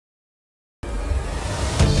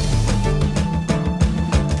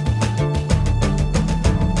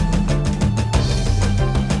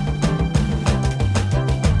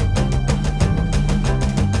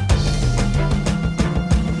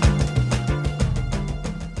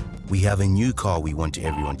We have a new car we want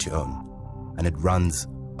everyone to own, and it runs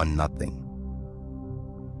on nothing.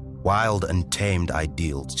 Wild, untamed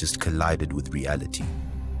ideals just collided with reality.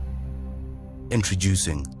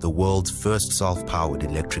 Introducing the world's first self-powered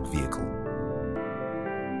electric vehicle.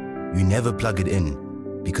 You never plug it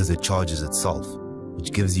in because it charges itself,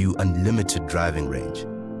 which gives you unlimited driving range,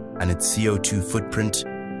 and its CO2 footprint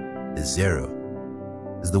is zero.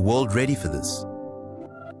 Is the world ready for this?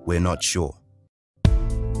 We're not sure.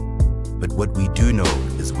 But what we do know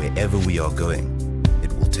is wherever we are going,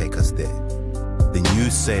 it will take us there. The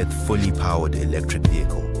new Saith fully powered electric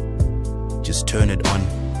vehicle. Just turn it on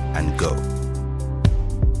and go.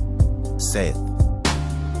 Saith,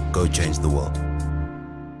 go change the world.